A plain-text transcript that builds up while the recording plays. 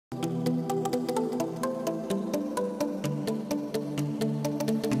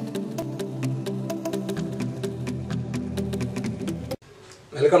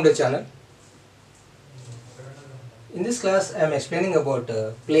Welcome to the channel. In this class I am explaining about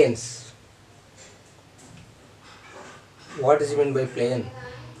planes. What is meant by plane?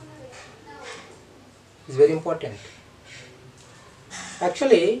 It's very important.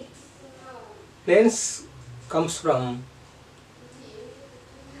 Actually, planes comes from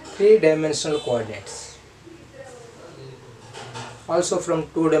three-dimensional coordinates, also from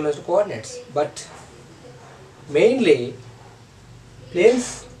two-dimensional coordinates, but mainly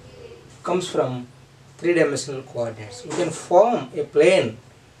planes comes from three-dimensional coordinates. We can form a plane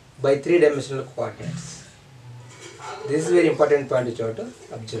by three-dimensional coordinates. This is a very important point which you have to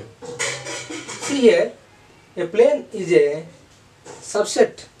observe. See here, a plane is a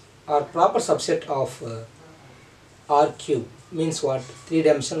subset or proper subset of R cube. Means what?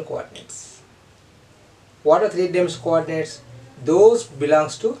 Three-dimensional coordinates. What are three-dimensional coordinates? Those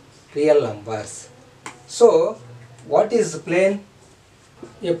belongs to real numbers. So, what is plane?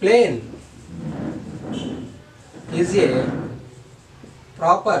 A plane is a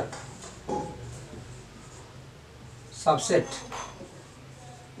proper subset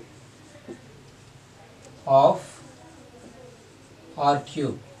of R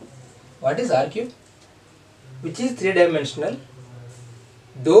cube. What is R cube? Which is three-dimensional.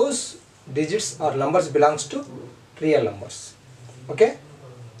 Those digits or numbers belongs to real numbers. Okay?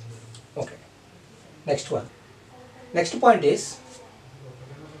 Okay. Next one. Next point is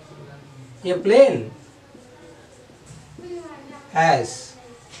a plane has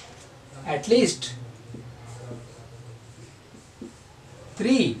at least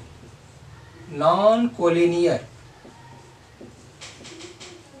three non-collinear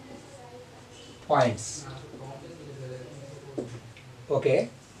points. Okay,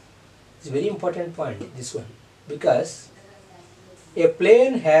 it's a very important point, this one, because a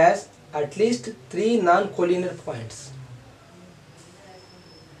plane has at least three non-collinear points.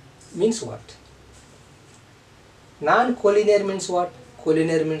 Means what? Non-collinear means what?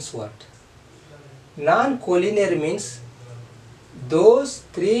 Collinear means what? Non-collinear means those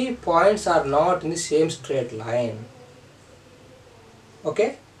 3 points are not in the same straight line.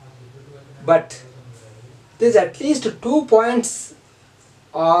 Okay? But there is at least 2 points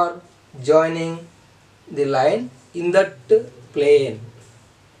are joining the line in that plane.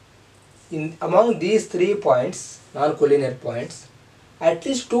 Among these 3 points, non-collinear points, at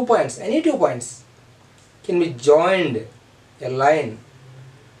least 2 points, any 2 points can be joined a line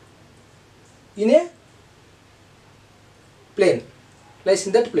in a plane, lies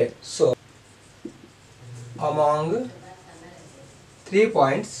in that plane. So, among 3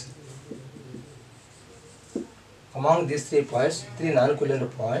 points, among these 3 points, 3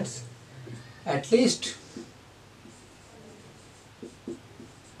 non-collinear points, at least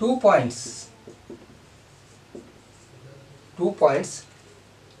 2 points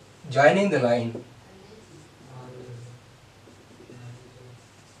joining the line,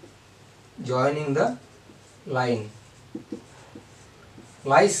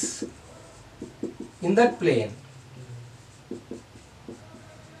 lies in that plane.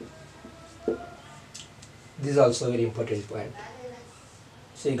 This is also a very important point.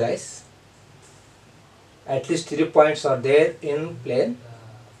 See guys, at least 3 points are there in plane,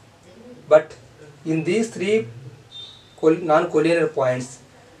 but in these 3 non-collinear points,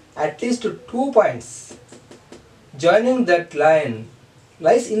 at least 2 points joining that line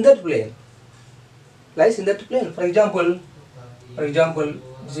lies in that plane. Lies in that plane. For example,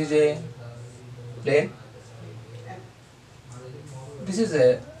 this is a plane. This is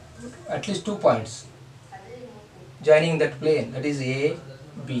at least 2 points joining that plane. That is A,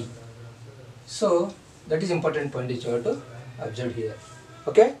 B. So that is important point which you have to observe here.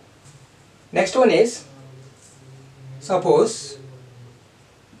 Okay. Next one is, suppose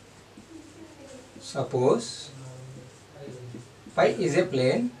phi is a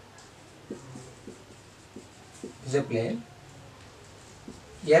plane,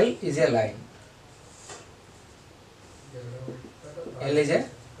 L is a line, L is a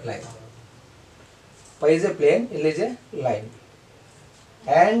line, phi is a plane, L is a line,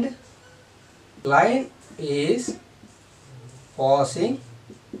 and line is passing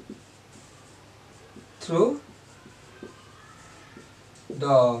through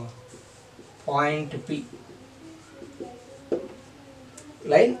the point P.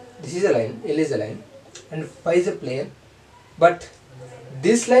 Line, this is a line, L is a line, and phi is a plane, but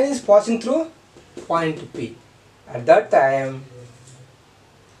this line is passing through point P. At that time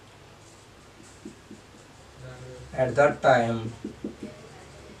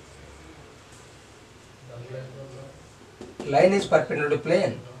line is perpendicular to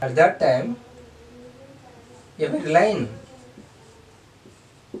plane. At that time every line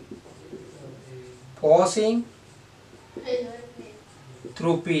passing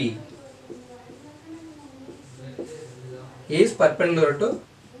through P is perpendicular to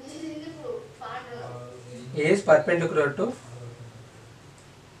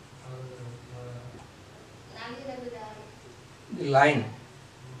the line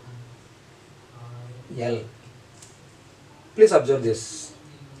L. Please observe this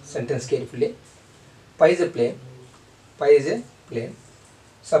sentence carefully. Pi is a plane. Pi is a plane.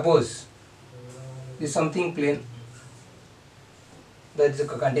 Suppose this is something plane that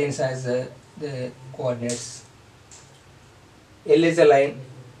contains as the coordinates. L is a line.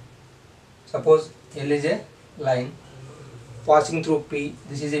 Suppose L is a line passing through P.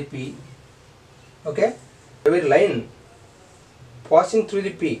 This is a P. Okay. Every line passing through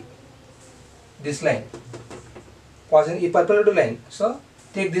the P. This line passing a perpendicular line. So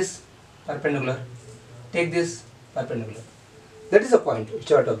take this perpendicular. Take this perpendicular. That is the point which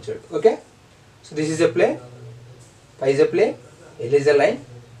you have to observe. Okay. So this is a plane. Pi is a plane. L is a line.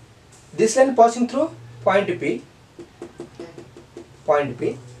 This line passing through point P. Point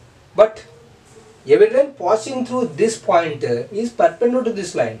P. But every line passing through this point is perpendicular to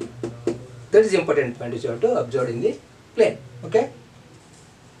this line. That is the important point which you have to observe in the plane. Okay.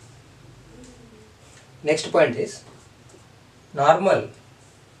 Next point is normal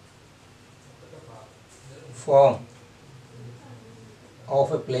form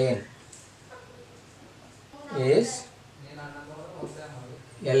of a plane is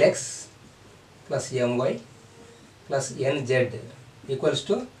Lx plus My plus Nz equals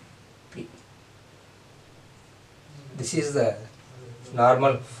to P. This is the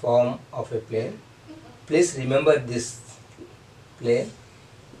normal form of a plane. Please remember this plane,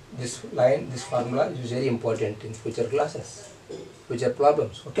 this line, this formula is very important in future classes, future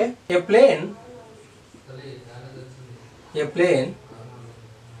problems. Okay. A plane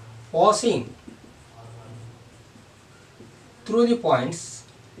passing through the points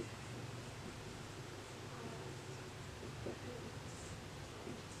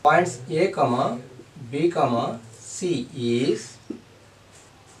A, B, C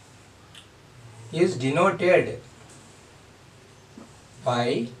is denoted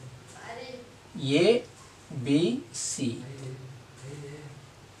by A, B, C.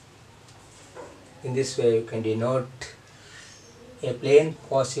 In this way you can denote a plane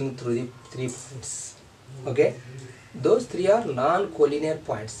passing through the 3 points. Okay. Those 3 are non-collinear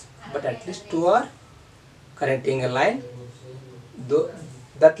points, but at least 2 are connecting a line.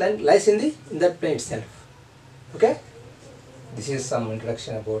 That line lies in that plane itself. Okay. This is some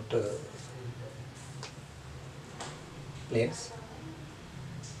introduction about planes.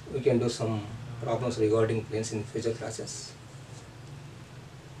 We can do some problems regarding planes in future classes.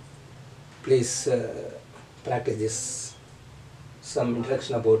 Please practice this. Some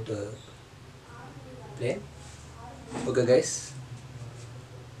introduction about plane. Okay guys.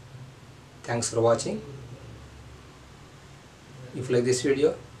 Thanks for watching. If you like this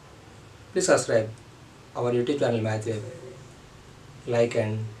video, please subscribe our YouTube channel Math Web. Like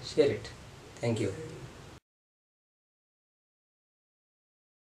and share it. Thank you.